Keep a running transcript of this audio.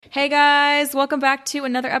Hey guys, welcome back to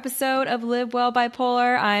another episode of Live Well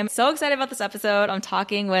Bipolar. I'm so excited about this episode. I'm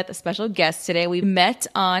talking with a special guest today. We met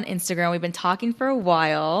on Instagram. We've been talking for a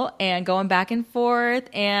while and going back and forth,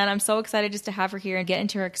 and I'm so excited just to have her here and get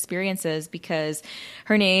into her experiences because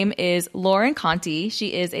her name is Lauren Conti.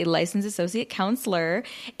 She is a licensed associate counselor,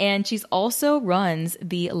 and she's also runs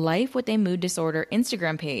the Life with a Mood Disorder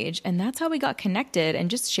Instagram page, and that's how we got connected and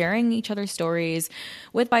just sharing each other's stories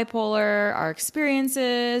with bipolar, our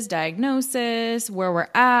experiences, diagnosis, where we're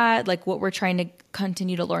at, like what we're trying to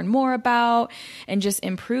continue to learn more about and just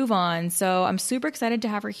improve on. So I'm super excited to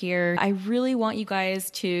have her here. I really want you guys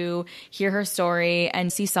to hear her story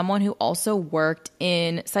and see someone who also worked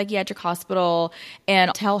in psychiatric hospital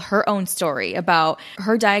and tell her own story about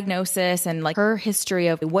her diagnosis and like her history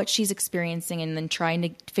of what she's experiencing and then trying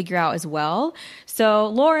to figure out as well. So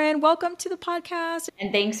Lauren, welcome to the podcast.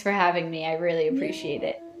 And thanks for having me. I really appreciate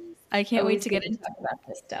it. I can't wait to get into talk about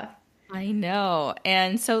this stuff. I know.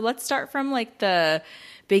 And so let's start from like the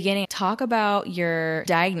beginning. Talk about your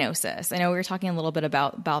diagnosis. I know we were talking a little bit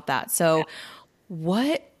about that. So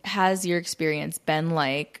what has your experience been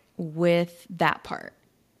like with that part?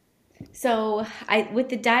 So with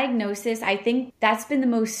the diagnosis, I think that's been the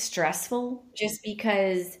most stressful just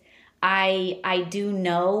because I do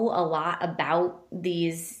know a lot about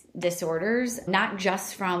these disorders, not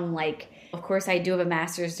just from like, of course, I do have a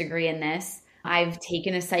master's degree in this. I've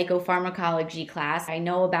taken a psychopharmacology class. I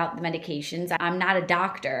know about the medications. I'm not a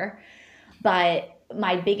doctor, but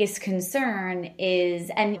my biggest concern is,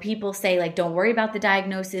 and people say like, don't worry about the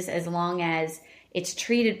diagnosis as long as it's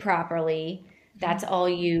treated properly. That's all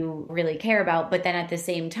you really care about. But then at the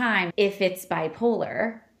same time, if it's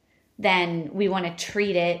bipolar, then we want to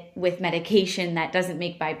treat it with medication that doesn't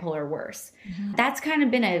make bipolar worse. Mm-hmm. That's kind of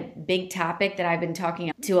been a big topic that I've been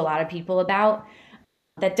talking to a lot of people about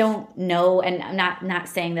that don't know. And I'm not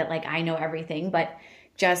saying that like I know everything, but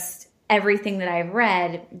just everything that I've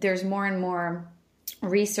read, there's more and more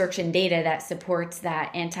research and data that supports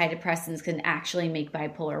that antidepressants can actually make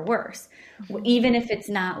bipolar worse. Mm-hmm. Even if it's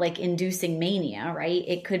not like inducing mania, right?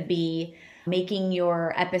 It could be making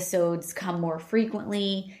your episodes come more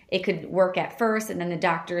frequently. It could work at first, and then the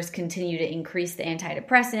doctors continue to increase the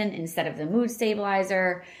antidepressant instead of the mood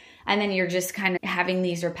stabilizer. And then you're just kind of having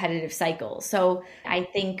these repetitive cycles. So I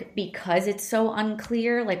think because it's so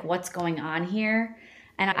unclear, like what's going on here,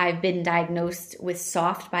 and I've been diagnosed with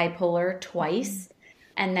soft bipolar twice.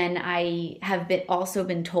 And then I have also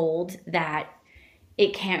been told that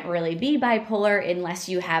it can't really be bipolar unless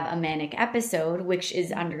you have a manic episode, which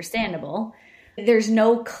is understandable. There's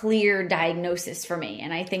no clear diagnosis for me.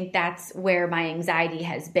 And I think that's where my anxiety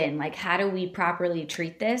has been. Like, how do we properly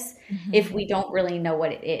treat this if we don't really know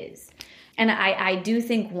what it is? And I do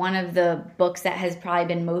think one of the books that has probably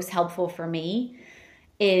been most helpful for me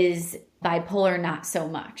is Bipolar Not So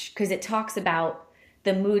Much, because it talks about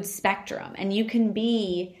the mood spectrum. And you can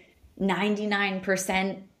be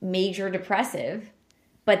 99% major depressive,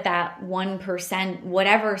 but that 1%,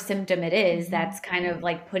 whatever symptom it is, that's kind of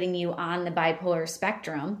like putting you on the bipolar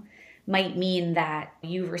spectrum, might mean that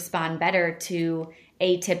you respond better to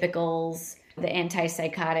atypicals, the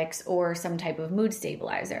antipsychotics, or some type of mood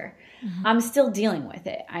stabilizer. Mm-hmm. I'm still dealing with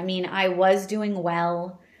it. I mean, I was doing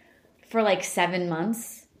well for like 7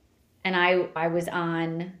 months, and I was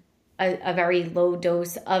on a very low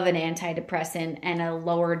dose of an antidepressant and a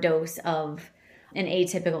lower dose of an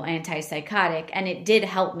atypical antipsychotic, and it did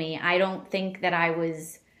help me. I don't think that I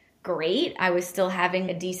was great. I was still having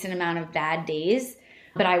a decent amount of bad days,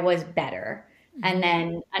 but I was better. And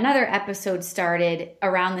then another episode started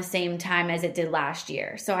around the same time as it did last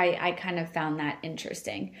year. So I kind of found that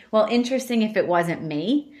interesting. Well, interesting if it wasn't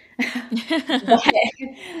me. But,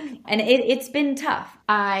 and it's been tough.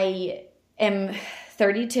 I am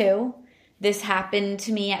 32. This happened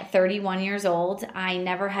to me at 31 years old. I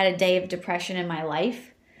never had a day of depression in my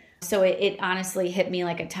life. So it honestly hit me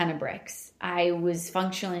like a ton of bricks. I was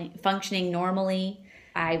functioning normally.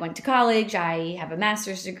 I went to college. I have a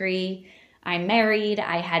master's degree. I'm married.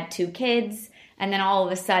 I had 2 kids. And then all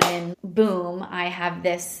of a sudden, boom, I have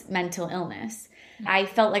this mental illness. I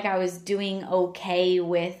felt like I was doing okay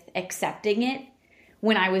with accepting it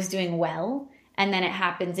when I was doing well. And then it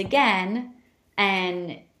happens again.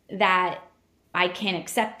 And that I can't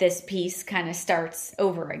accept this piece kind of starts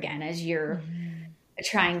over again as you're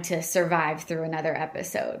trying to survive through another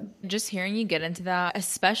episode. Just hearing you get into that,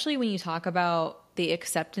 especially when you talk about the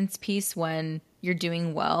acceptance piece when you're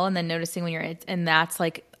doing well and then noticing when you're, and that's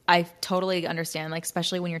like, I totally understand, like,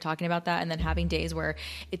 especially when you're talking about that and then having days where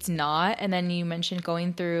it's not. And then you mentioned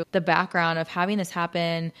going through the background of having this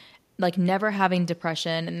happen like never having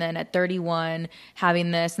depression, and then at 31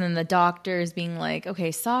 having this, and then the doctors being like,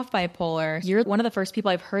 okay, soft bipolar. You're one of the first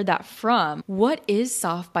people I've heard that from. What is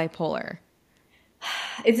soft bipolar?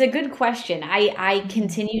 It's a good question. I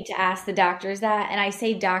continue to ask the doctors that, and I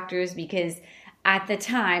say doctors because at the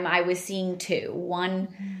time I was seeing two.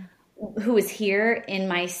 One who was here in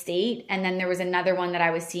my state, and then there was another one that I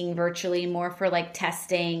was seeing virtually, more for like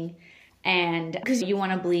testing, and because you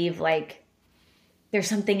want to believe like there's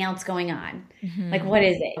something else going on. Like, what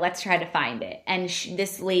is it? Let's try to find it. And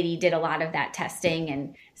this lady did a lot of that testing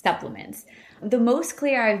and supplements. The most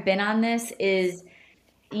clear I've been on this is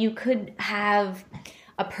you could have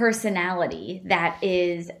a personality that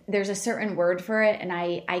is, there's a certain word for it, and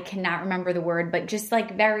I cannot remember the word, but just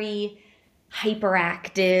like very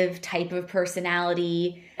hyperactive type of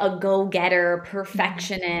personality, a go-getter,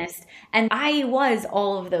 perfectionist. And I was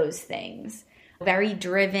all of those things. Very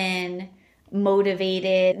driven,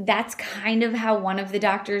 motivated. That's kind of how one of the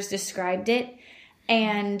doctors described it.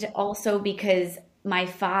 And also because my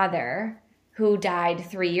father, who died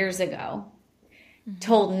 3 years ago,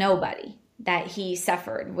 told nobody that he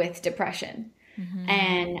suffered with depression.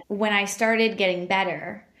 And when I started getting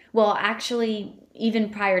better, well, actually, even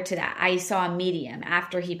prior to that, I saw a medium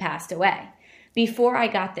after he passed away, before I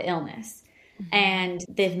got the illness. And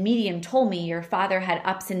the medium told me your father had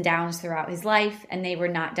ups and downs throughout his life, and they were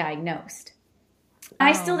not diagnosed.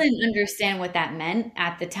 I still didn't understand what that meant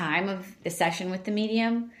at the time of the session with the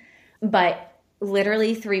medium, but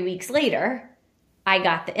literally 3 weeks later, I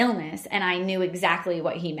got the illness, and I knew exactly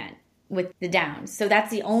what he meant with the downs. So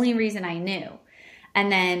that's the only reason I knew. And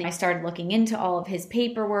then I started looking into all of his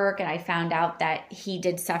paperwork, and I found out that he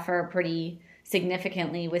did suffer pretty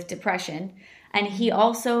significantly with depression. And he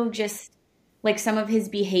also just, like, some of his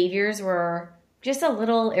behaviors were just a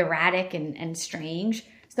little erratic and strange.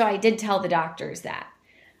 So I did tell the doctors that.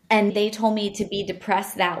 And they told me to be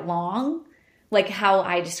depressed that long, like how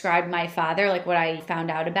I described my father, like what I found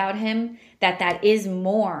out about him, that is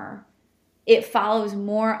more, it follows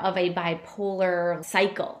more of a bipolar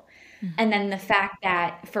cycle. And then the fact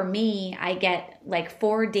that for me, I get like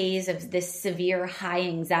 4 days of this severe high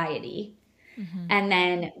anxiety and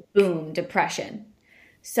then boom, depression.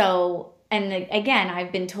 So, and again,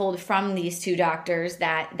 I've been told from these two doctors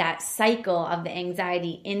that that cycle of the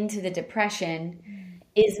anxiety into the depression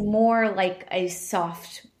is more like a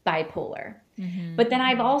soft bipolar. But then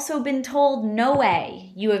I've also been told, no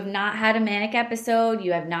way, you have not had a manic episode.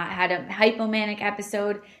 You have not had a hypomanic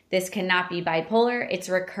episode. This cannot be bipolar. It's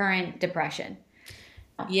recurrent depression.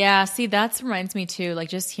 Yeah, see, that reminds me too, like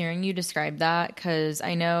just hearing you describe that, because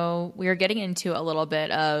I know we were getting into a little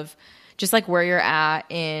bit of just like where you're at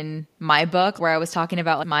in my book, where I was talking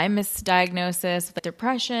about like my misdiagnosis with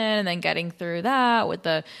depression and then getting through that with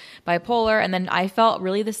the bipolar. And then I felt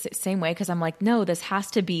really the same way, because I'm like, no, this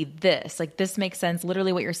has to be this. Like, this makes sense.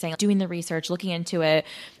 Literally what you're saying, doing the research, looking into it,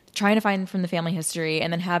 trying to find from the family history,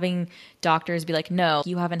 and then having doctors be like, no,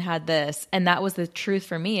 you haven't had this. And that was the truth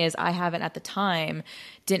for me, is I haven't at the time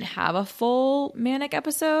didn't have a full manic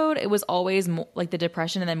episode. It was always like the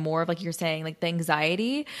depression, and then more of, like you're saying, like the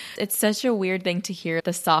anxiety. It's such a weird thing to hear,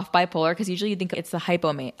 the soft bipolar, because usually you think it's the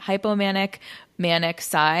hypomanic, manic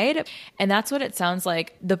side. And that's what it sounds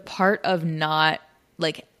like. The part of not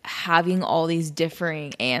like having all these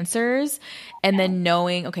differing answers, and then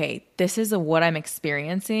knowing, okay, this is what I'm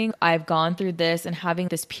experiencing. I've gone through this, and having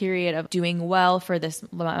this period of doing well for this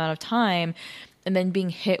amount of time, and then being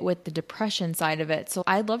hit with the depression side of it. So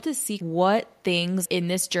I'd love to see what things in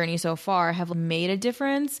this journey so far have made a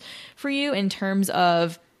difference for you in terms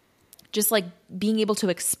of just like being able to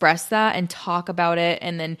express that and talk about it,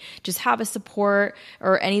 and then just have a support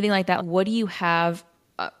or anything like that. What do you have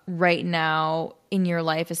right now in your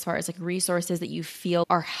life as far as like resources that you feel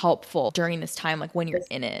are helpful during this time, like when you're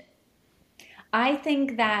in it? I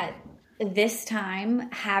think that this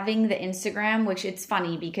time having the Instagram, which it's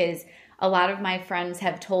funny because a lot of my friends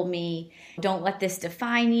have told me, don't let this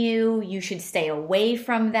define you. You should stay away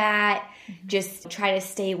from that. Just try to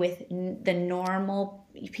stay with the normal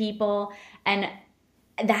people. And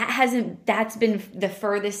that's been the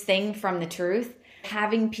furthest thing from the truth.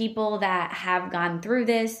 Having people that have gone through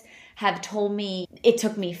this have told me it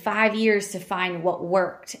took me 5 years to find what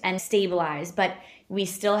worked and stabilize, but we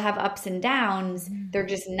still have ups and downs. They're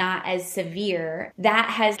just not as severe.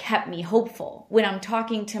 That has kept me hopeful. When I'm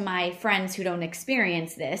talking to my friends who don't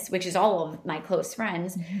experience this, which is all of my close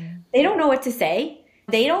friends, they don't know what to say.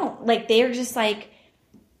 They're just like,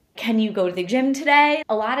 can you go to the gym today?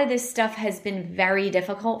 A lot of this stuff has been very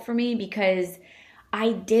difficult for me because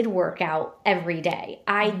I did work out every day.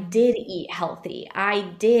 I did eat healthy. I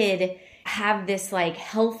did have this like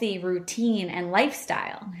healthy routine and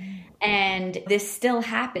lifestyle. And this still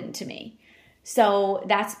happened to me. So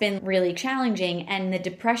that's been really challenging. And the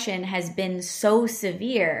depression has been so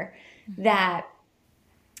severe that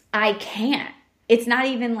I can't. It's not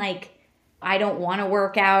even like I don't want to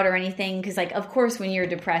work out or anything. Because, like, of course, when you're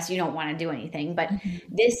depressed, you don't want to do anything. But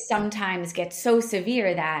this sometimes gets so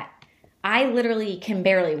severe that I literally can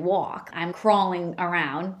barely walk. I'm crawling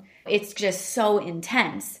around. It's just so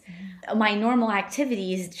intense. My normal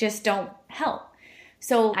activities just don't help.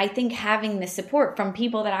 So I think having the support from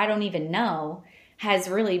people that I don't even know has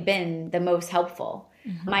really been the most helpful.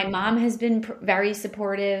 My mom has been very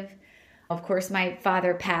supportive. Of course, my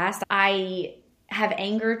father passed. I have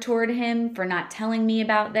anger toward him for not telling me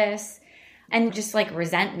about this, and just like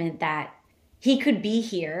resentment that he could be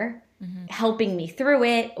here helping me through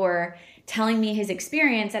it or telling me his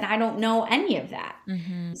experience, and I don't know any of that.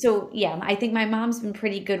 So yeah, I think my mom's been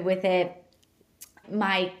pretty good with it.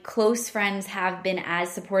 My close friends have been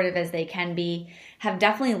as supportive as they can be. Have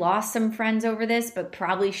definitely lost some friends over this, but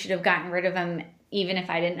probably should have gotten rid of them even if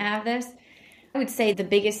I didn't have this. I would say the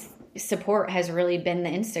biggest support has really been the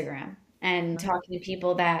Instagram and talking to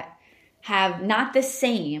people that have not the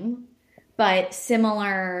same, but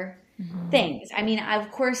similar things. I mean,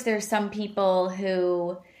 of course, there's some people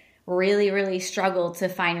who really, really struggle to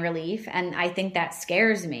find relief, and I think that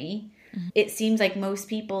scares me. It seems like most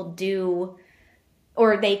people do,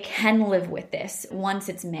 or they can live with this once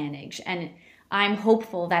it's managed. And I'm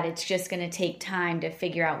hopeful that it's just going to take time to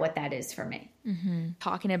figure out what that is for me.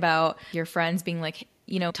 Talking about your friends being like,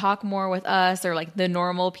 you know, talk more with us or like the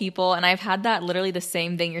normal people. And I've had that literally the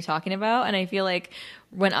same thing you're talking about. And I feel like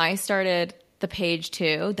when I started the page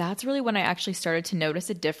too, that's really when I actually started to notice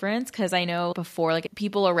a difference. Cause I know before, like,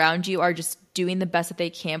 people around you are just doing the best that they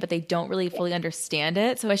can, but they don't really fully understand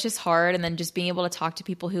it. So it's just hard. And then just being able to talk to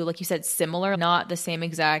people who, like you said, similar, not the same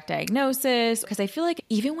exact diagnosis. Cause I feel like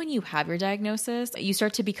even when you have your diagnosis, you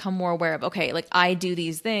start to become more aware of, okay, like I do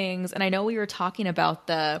these things. And I know we were talking about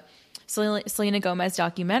the Selena Gomez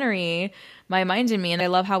documentary, My Mind in Me. And I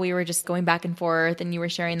love how we were just going back and forth and you were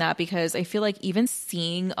sharing that, because I feel like even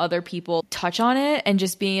seeing other people touch on it and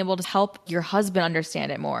just being able to help your husband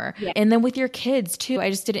understand it more. Yeah. And then with your kids too. I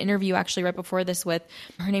just did an interview actually right before this with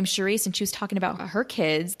her name's Charisse, and she was talking about her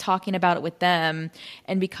kids, talking about it with them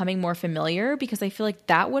and becoming more familiar, because I feel like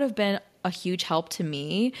that would have been a huge help to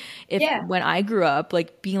me if when I grew up,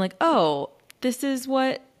 like being like, oh, this is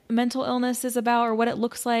what mental illness is about or what it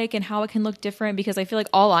looks like and how it can look different, because I feel like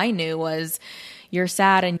all I knew was you're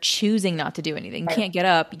sad and choosing not to do anything. You can't get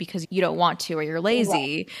up because you don't want to or you're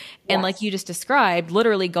lazy. And like you just described,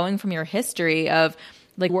 literally going from your history of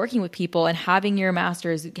like working with people and having your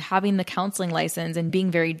master's, having the counseling license and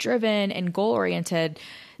being very driven and goal oriented.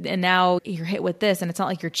 And now you're hit with this, and it's not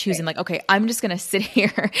like you're choosing like, okay, I'm just going to sit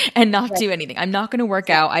here and not do anything. I'm not going to work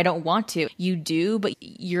out. I don't want to. You do, but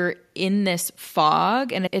you're in this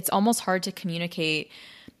fog, and it's almost hard to communicate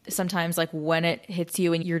sometimes, like when it hits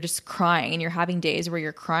you and you're just crying and you're having days where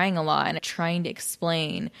you're crying a lot and trying to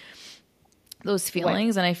explain those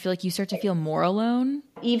feelings. And I feel like you start to feel more alone.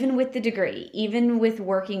 Even with the degree, even with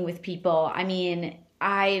working with people, I mean,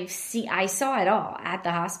 I saw it all at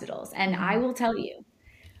the hospitals, and I will tell you,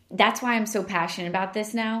 that's why I'm so passionate about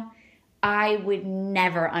this now. I would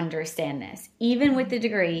never understand this, even with the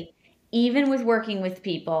degree, even with working with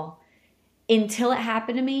people. Until it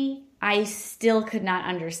happened to me, I still could not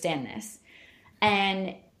understand this.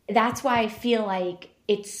 And that's why I feel like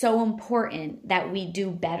it's so important that we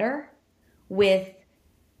do better with,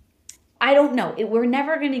 I don't know, we're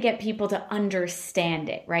never going to get people to understand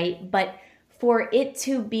it, right? But for it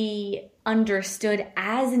to be understood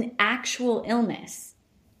as an actual illness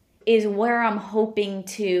is where I'm hoping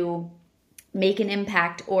to make an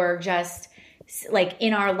impact, or just like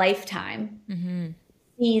in our lifetime,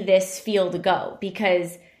 see this field go.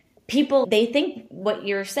 Because people, they think what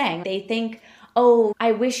you're saying, they think, oh,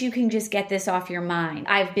 I wish you can just get this off your mind.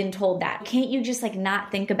 I've been told that. Can't you just like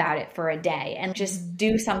not think about it for a day and just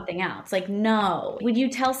do something else? Like, no. Would you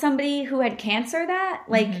tell somebody who had cancer that?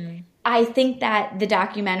 Like, I think that the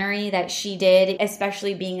documentary that she did,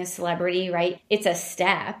 especially being a celebrity, right? It's a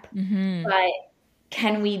step, but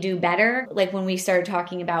can we do better? Like when we started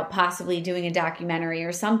talking about possibly doing a documentary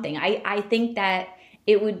or something, I think that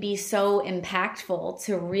it would be so impactful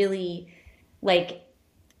to really like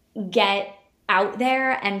get out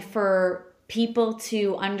there and for people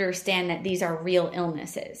to understand that these are real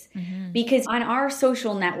illnesses. Because on our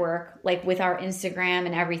social network, like with our Instagram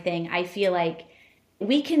and everything, I feel like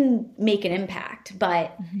we can make an impact,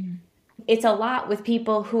 but it's a lot with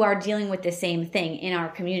people who are dealing with the same thing in our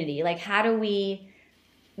community. Like, how do we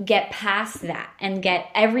get past that and get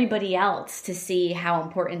everybody else to see how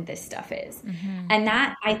important this stuff is. And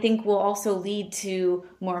that, I think, will also lead to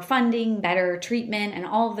more funding, better treatment, and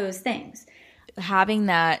all of those things. Having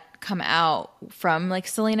that come out from like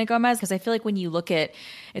Selena Gomez, because I feel like when you look at,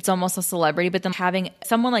 it's almost a celebrity, but then having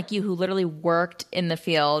someone like you who literally worked in the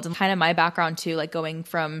field, and kind of my background too, like going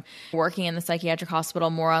from working in the psychiatric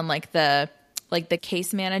hospital more on like the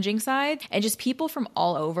case managing side, and just people from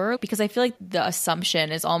all over, because I feel like the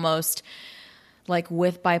assumption is almost like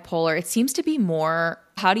with bipolar, it seems to be more,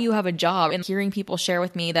 how do you have a job? And hearing people share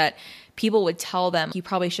with me that people would tell them you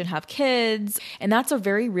probably shouldn't have kids. And that's a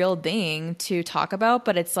very real thing to talk about.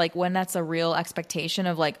 But it's like when that's a real expectation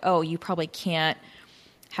of like, oh, you probably can't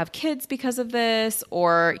have kids because of this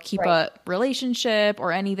or keep a relationship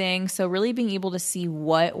or anything. So really being able to see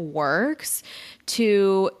what works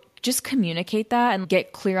to just communicate that and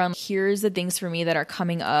get clear on here's the things for me that are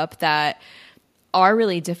coming up that are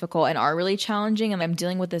really difficult and are really challenging. And I'm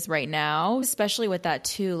dealing with this right now, especially with that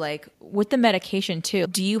too, like with the medication too.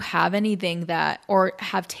 Do you have anything that, or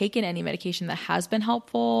have taken any medication that has been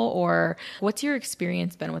helpful, or what's your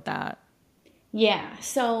experience been with that? Yeah.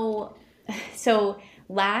 So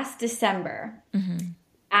last December,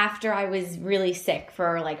 after I was really sick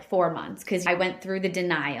for like 4 months, because I went through the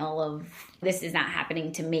denial of this is not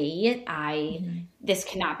happening to me. This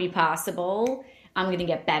cannot be possible. I'm going to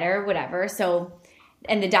get better, whatever. So,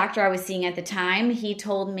 and the doctor I was seeing at the time, he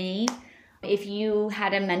told me, if you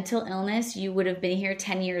had a mental illness, you would have been here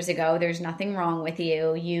 10 years ago. There's nothing wrong with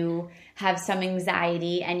you. You have some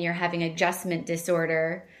anxiety and you're having adjustment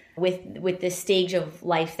disorder with the stage of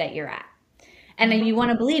life that you're at. And then you want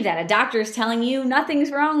to believe that. A doctor is telling you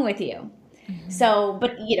nothing's wrong with you. So,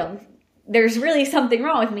 but there's really something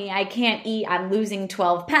wrong with me. I can't eat. I'm losing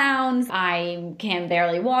 12 pounds. I can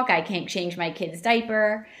barely walk. I can't change my kid's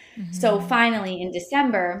diaper. So finally in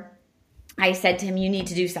December, I said to him, you need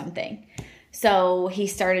to do something. So he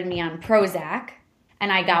started me on Prozac,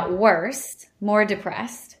 and I got worse, more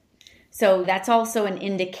depressed. So that's also an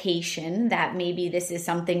indication that maybe this is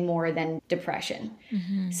something more than depression.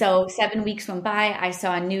 So 7 weeks went by, I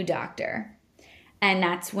saw a new doctor. And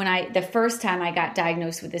that's when the first time I got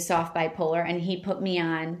diagnosed with the soft bipolar, and he put me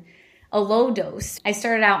on a low dose. I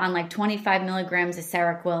started out on like 25 milligrams of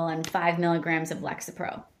Seroquel and 5 milligrams of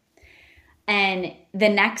Lexapro. And the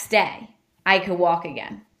next day, I could walk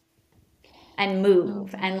again and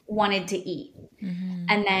move and wanted to eat.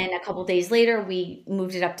 And then a couple days later, we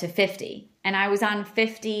moved it up to 50. And I was on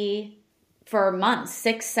 50 for months,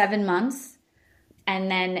 6-7 months. And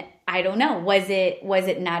then I don't know, was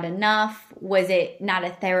it not enough? Was it not a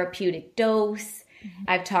therapeutic dose?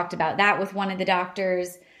 I've talked about that with one of the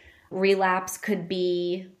doctors. Relapse could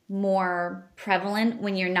be more prevalent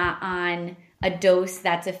when you're not on a dose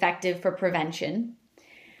that's effective for prevention.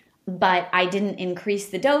 But I didn't increase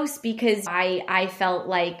the dose because I felt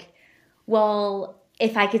like, well,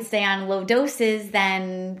 if I could stay on low doses,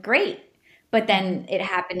 then great. But then it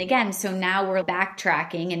happened again. So now we're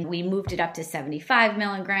backtracking, and we moved it up to 75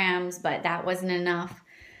 milligrams, but that wasn't enough.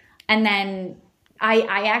 And then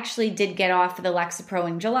I actually did get off of the Lexapro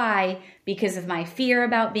in July because of my fear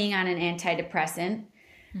about being on an antidepressant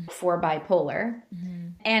for bipolar.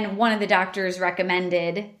 And one of the doctors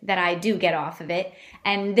recommended that I do get off of it.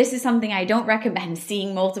 And this is something I don't recommend,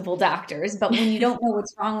 seeing multiple doctors. But when you don't know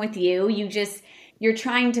what's wrong with you, you're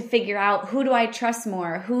trying to figure out, who do I trust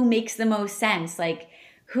more? Who makes the most sense? Like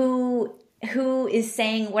who is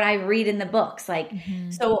saying what I read in the books? Like,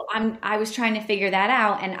 so I was trying to figure that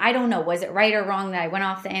out. And I don't know, was it right or wrong that I went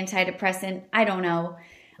off the antidepressant? I don't know,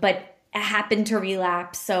 but it happened to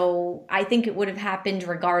relapse. So I think it would have happened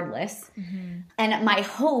regardless. And my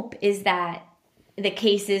hope is that the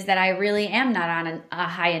case is that I really am not on a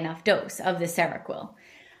high enough dose of the Seroquel.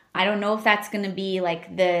 I don't know if that's going to be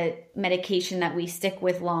like the medication that we stick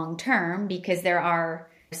with long term, because there are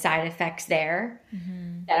side effects there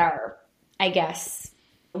that are, I guess,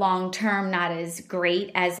 long term not as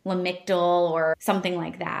great as Lamictal or something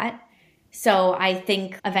like that. So I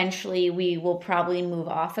think eventually we will probably move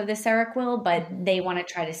off of the Seroquel, but they want to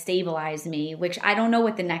try to stabilize me, which I don't know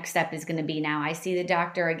what the next step is going to be now. I see the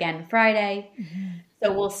doctor again Friday,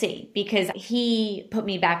 so we'll see, because he put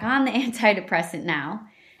me back on the antidepressant now.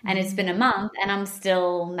 And it's been a month and I'm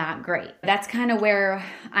still not great. That's kind of where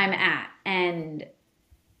I'm at. And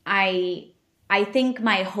I think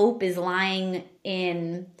my hope is lying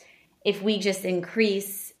in, if we just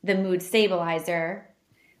increase the mood stabilizer,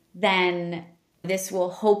 then this will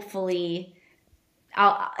hopefully,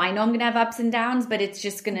 I know I'm going to have ups and downs, but it's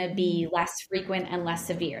just going to be less frequent and less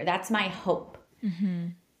severe. That's my hope.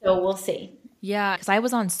 So we'll see. Yeah, because I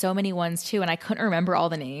was on so many ones too, and I couldn't remember all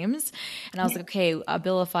the names. And I was like, okay,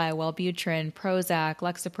 Abilify, Wellbutrin, Prozac,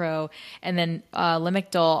 Lexapro, and then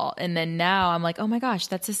Lamictal. And then now I'm like, oh my gosh,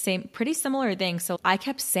 that's the same, pretty similar thing. So I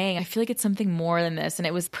kept saying, I feel like it's something more than this. And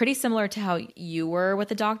it was pretty similar to how you were with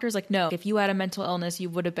the doctors. Like, no, if you had a mental illness,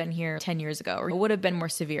 you would have been here 10 years ago, or it would have been more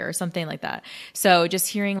severe or something like that. So just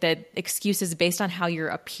hearing the excuses based on how you're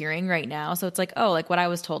appearing right now. So it's like, oh, like what I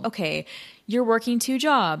was told, okay, you're working 2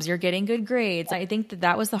 jobs, you're getting good grades. I think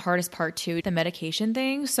that was the hardest part too, the medication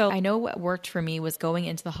thing. So I know what worked for me was going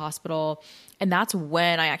into the hospital, and that's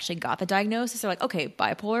when I actually got the diagnosis. They're like, okay,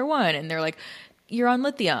 bipolar 1. And they're like, you're on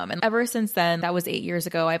lithium. And ever since then, that was 8 years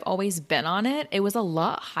ago, I've always been on it. It was a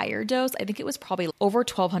lot higher dose. I think it was probably over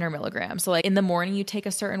 1,200 milligrams. So like in the morning, you take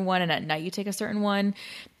a certain one, and at night, you take a certain one.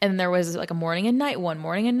 And there was like a morning and night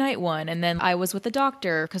one. And then I was with the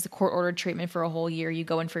doctor because the court ordered treatment for a whole year. You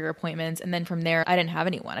go in for your appointments. And then from there, I didn't have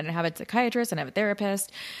anyone. I didn't have a psychiatrist, I didn't have a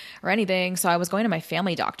therapist or anything. So I was going to my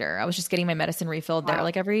family doctor. I was just getting my medicine refilled there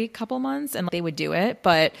like every couple months, and they would do it.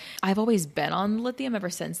 But I've always been on lithium ever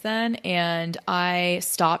since then. And I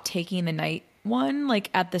stopped taking the night one like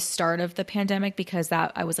at the start of the pandemic because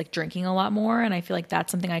that I was like drinking a lot more. And I feel like that's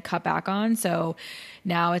something I cut back on. So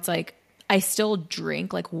now it's like, I still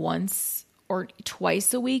drink like once or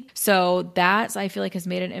twice a week. So that I feel like has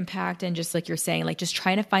made an impact. And just like you're saying, like just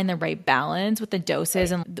trying to find the right balance with the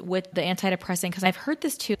doses and with the antidepressant. Cause I've heard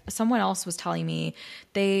this too. Someone else was telling me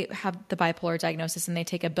they have the bipolar diagnosis and they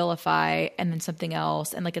take Abilify and then something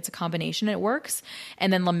else. And like, it's a combination, it works.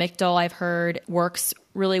 And then Lamictal I've heard works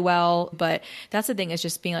really well. But that's the thing, is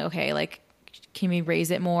just being like, okay, like, can we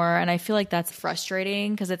raise it more? And I feel like that's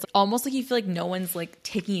frustrating because it's almost like you feel like no one's like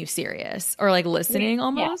taking you serious or like listening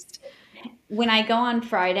almost. Yeah. When I go on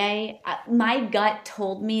Friday, my gut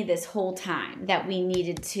told me this whole time that we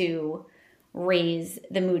needed to raise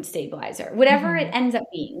the mood stabilizer, whatever it ends up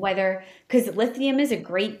being, whether, because lithium is a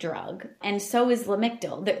great drug and so is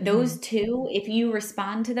Lamictal. Those two, if you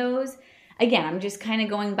respond to those, again, I'm just kind of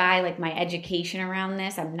going by like my education around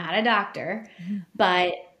this. I'm not a doctor,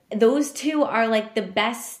 but those two are like the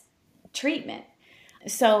best treatment.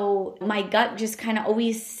 So my gut just kind of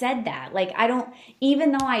always said that. Like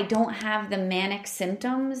even though I don't have the manic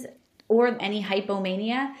symptoms or any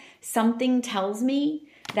hypomania, something tells me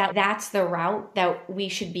that that's the route that we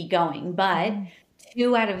should be going. But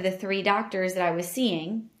 2 out of the 3 doctors that I was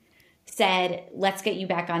seeing said, let's get you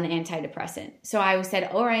back on the antidepressant. So I said,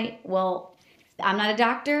 all right, well, I'm not a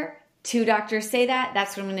doctor. 2 doctors say that.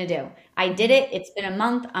 That's what I'm going to do. I did it. It's been a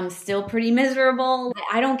month. I'm still pretty miserable.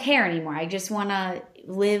 I don't care anymore. I just want to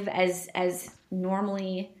live as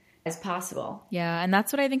normally as possible. Yeah. And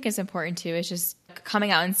that's what I think is important too, is just coming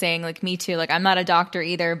out and saying like, me too, like I'm not a doctor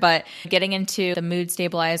either, but getting into the mood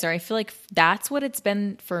stabilizer, I feel like that's what it's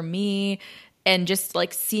been for me, and just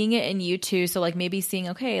like seeing it in you too. So like maybe seeing,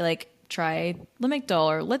 okay, like try Lamictal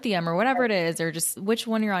or lithium or whatever it is, or just which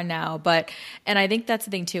one you're on now. And I think that's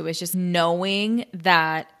the thing too, is just knowing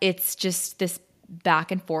that it's just this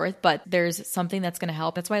back and forth, but there's something that's going to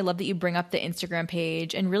help. That's why I love that you bring up the Instagram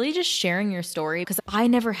page and really just sharing your story, because I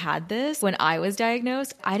never had this when I was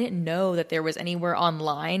diagnosed. I didn't know that there was anywhere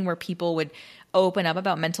online where people would open up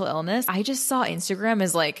about mental illness. I just saw Instagram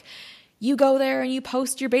as like, you go there and you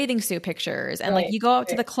post your bathing suit pictures and like you go out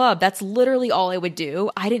to the club. That's literally all I would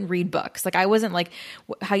do. I didn't read books. Like I wasn't like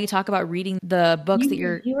how you talk about reading the books that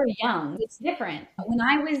you were young. It's different. When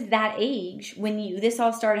I was that age, when this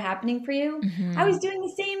all started happening for you, I was doing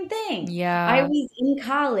the same thing. Yeah. I was in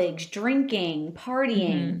college, drinking,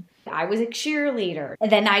 partying. I was a cheerleader.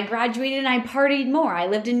 And then I graduated and I partied more. I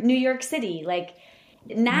lived in New York City. Like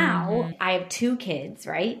now I have 2 kids,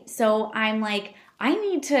 right? So I'm like, I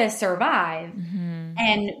need to survive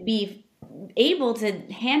and be able to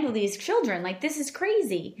handle these children. Like, this is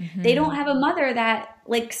crazy. They don't have a mother that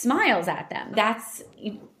like smiles at them. That's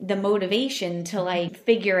the motivation to like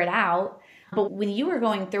figure it out. But when you were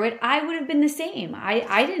going through it, I would have been the same.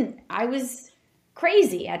 I was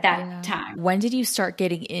crazy at that time. When did you start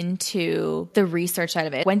getting into the research side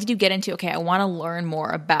of it? When did you get into, okay, I want to learn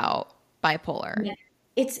more about bipolar? Yeah.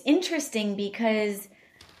 It's interesting because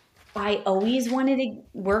I always wanted to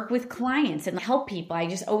work with clients and help people. I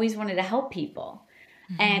just always wanted to help people.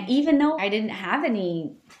 And even though I didn't have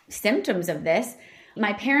any symptoms of this,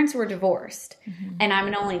 my parents were divorced and I'm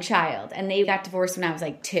an only child, and they got divorced when I was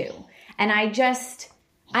like 2. And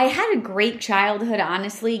I had a great childhood,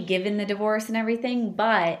 honestly, given the divorce and everything,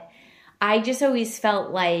 but I just always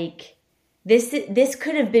felt like this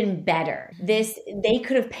could have been better. They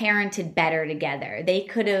could have parented better together. They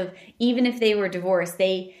could have, even if they were divorced,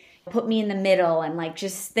 they put me in the middle and like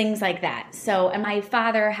just things like that. So, and my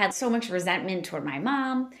father had so much resentment toward my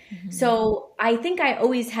mom. So I think I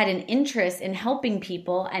always had an interest in helping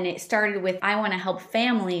people. And it started with, I want to help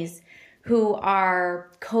families who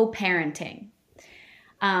are co-parenting.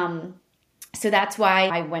 So that's why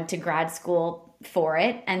I went to grad school for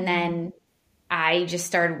it. And then I just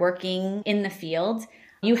started working in the field.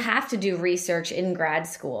 You have to do research in grad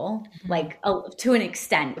school, like to an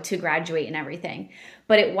extent, to graduate and everything.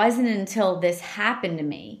 But it wasn't until this happened to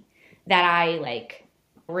me that I like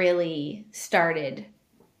really started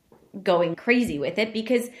going crazy with it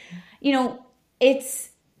because, you know,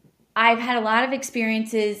 I've had a lot of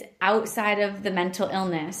experiences outside of the mental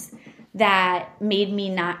illness that made me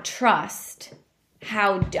not trust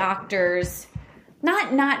how doctors,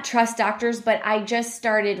 not trust doctors, but I just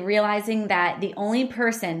started realizing that the only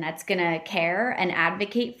person that's going to care and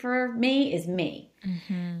advocate for me is me.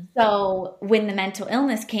 So when the mental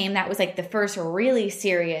illness came, that was like the first really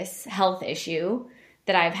serious health issue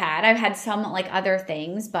that I've had. I've had some like other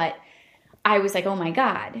things, but I was like, oh my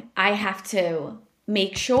God, I have to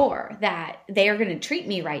make sure that they are going to treat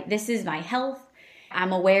me right. This is my health.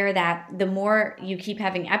 I'm aware that the more you keep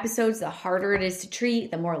having episodes, the harder it is to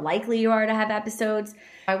treat, the more likely you are to have episodes.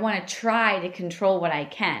 I want to try to control what I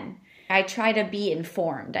can. I try to be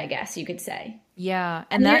informed, I guess you could say. Yeah.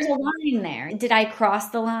 And there's a line there. Did I cross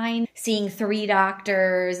the line? Seeing 3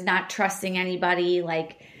 doctors, not trusting anybody,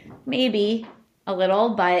 like maybe a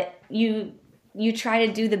little, but you try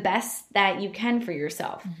to do the best that you can for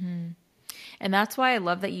yourself. And that's why I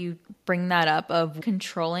love that you bring that up of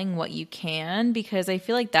controlling what you can, because I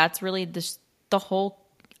feel like that's really the whole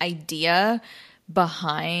idea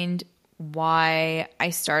behind why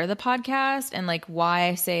I started the podcast and like why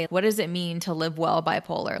I say, what does it mean to live well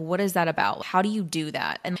bipolar? What is that about? How do you do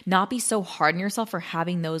that? And not be so hard on yourself for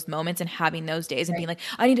having those moments and having those days and being like,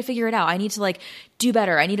 I need to figure it out. I need to like do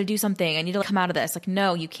better. I need to do something. I need to come out of this. Like,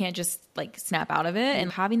 no, you can't just like snap out of it,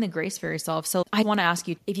 and having the grace for yourself. So I want to ask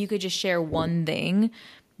you if you could just share one thing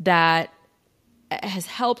that has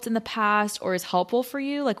helped in the past or is helpful for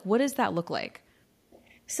you. Like, what does that look like?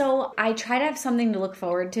 So I try to have something to look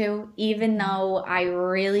forward to, even though I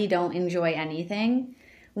really don't enjoy anything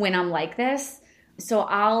when I'm like this. So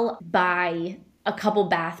I'll buy a couple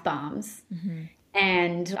bath bombs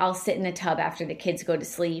and I'll sit in the tub after the kids go to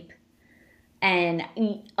sleep. And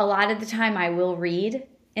a lot of the time I will read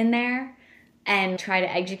in there and try to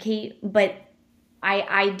educate, but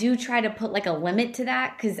I do try to put like a limit to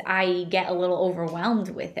that because I get a little overwhelmed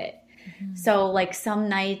with it. So like some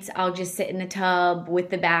nights I'll just sit in the tub with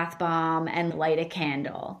the bath bomb and light a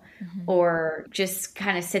candle or just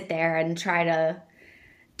kind of sit there and try to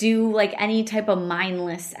do like any type of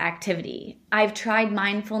mindless activity. I've tried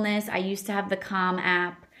mindfulness. I used to have the Calm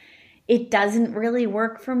app. It doesn't really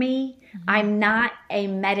work for me. I'm not a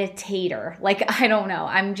meditator. Like, I don't know.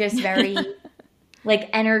 I'm just very like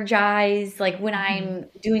energized. Like when I'm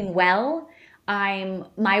doing well,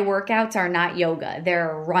 my workouts are not yoga.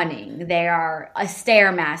 They're running. They are a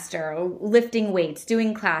Stairmaster, lifting weights,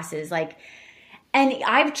 doing classes. Like, and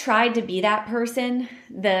I've tried to be that person,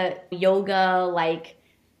 the yoga, like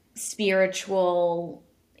spiritual,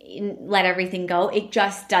 let everything go. It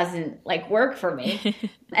just doesn't like work for me.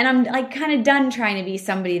 And I'm like kind of done trying to be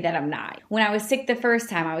somebody that I'm not. When I was sick the first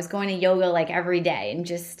time, I was going to yoga like every day and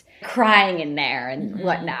just crying in there and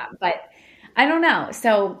whatnot. But I don't know.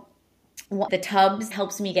 So the tubs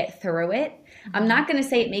helps me get through it. I'm not going to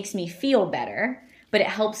say it makes me feel better, but it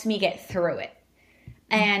helps me get through it.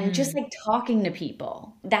 And just like talking to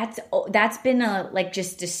people, that's been a like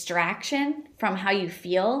just distraction from how you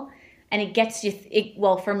feel. And it gets you,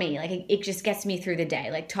 well, for me, like it just gets me through the day.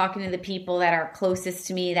 Like talking to the people that are closest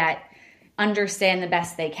to me that understand the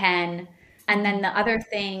best they can. And then the other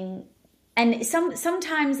thing, and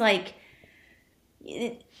sometimes like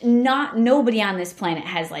nobody on this planet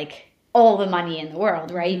has like all the money in the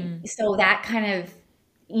world, right? So that kind of,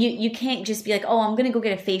 you can't just be like, oh, I'm going to go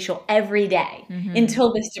get a facial every day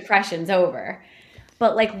until this depression's over.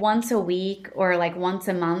 But like once a week or like once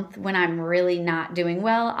a month when I'm really not doing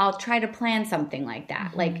well, I'll try to plan something like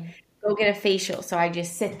that. Like go get a facial. So I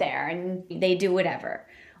just sit there and they do whatever.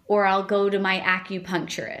 Or I'll go to my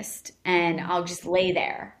acupuncturist and I'll just lay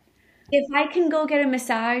there. If I can go get a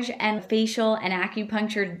massage and facial and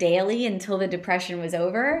acupuncture daily until the depression was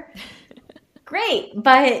over, great.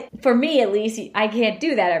 But for me, at least, I can't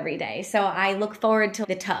do that every day. So I look forward to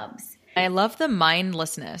the tubs. I love the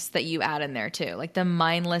mindlessness that you add in there too. Like the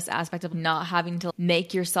mindless aspect of not having to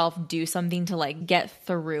make yourself do something to like get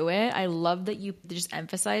through it. I love that you just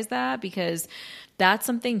emphasize that because that's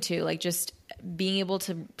something too, like just being able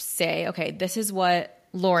to say, okay, this is what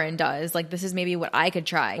Lauren does. Like, this is maybe what I could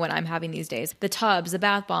try when I'm having these days. The tubs, the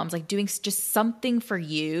bath bombs, like doing just something for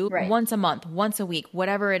you once a month, once a week,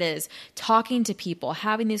 whatever it is, talking to people,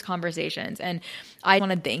 having these conversations. And I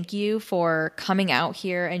want to thank you for coming out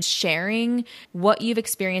here and sharing what you've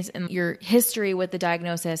experienced in your history with the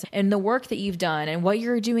diagnosis and the work that you've done and what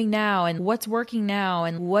you're doing now and what's working now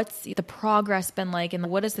and what's the progress been like and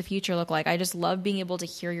what does the future look like. I just love being able to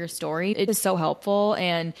hear your story. It is so helpful.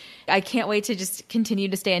 And I can't wait to just continue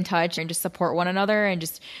to stay in touch and just support one another and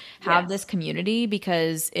just have this community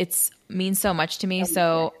because it's means so much to me.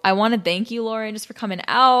 So I want to thank you, Lauren, just for coming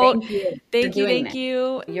out. Thank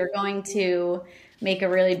you. You're going to make a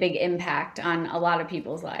really big impact on a lot of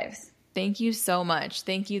people's lives. Thank you so much.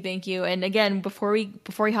 Thank you. And again, before we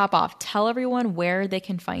hop off, tell everyone where they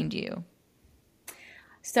can find you.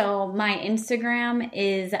 So my Instagram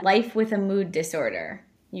is Life with a Mood Disorder.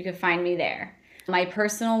 You can find me there. My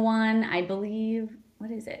personal one, I believe, what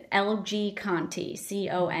is it? LG Conti,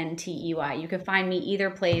 Contey. You can find me either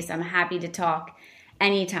place. I'm happy to talk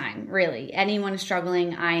anytime, really. Anyone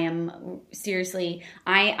struggling, I am seriously,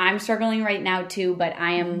 I'm struggling right now too, but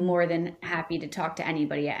I am more than happy to talk to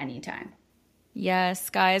anybody at any time. Yes,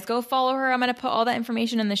 guys, go follow her. I'm going to put all that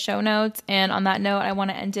information in the show notes. And on that note, I want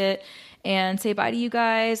to end it and say bye to you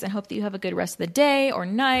guys and hope that you have a good rest of the day or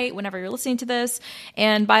night whenever you're listening to this.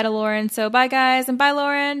 And bye to Lauren. So bye, guys, and bye,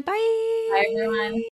 Lauren. Bye. Bye, everyone.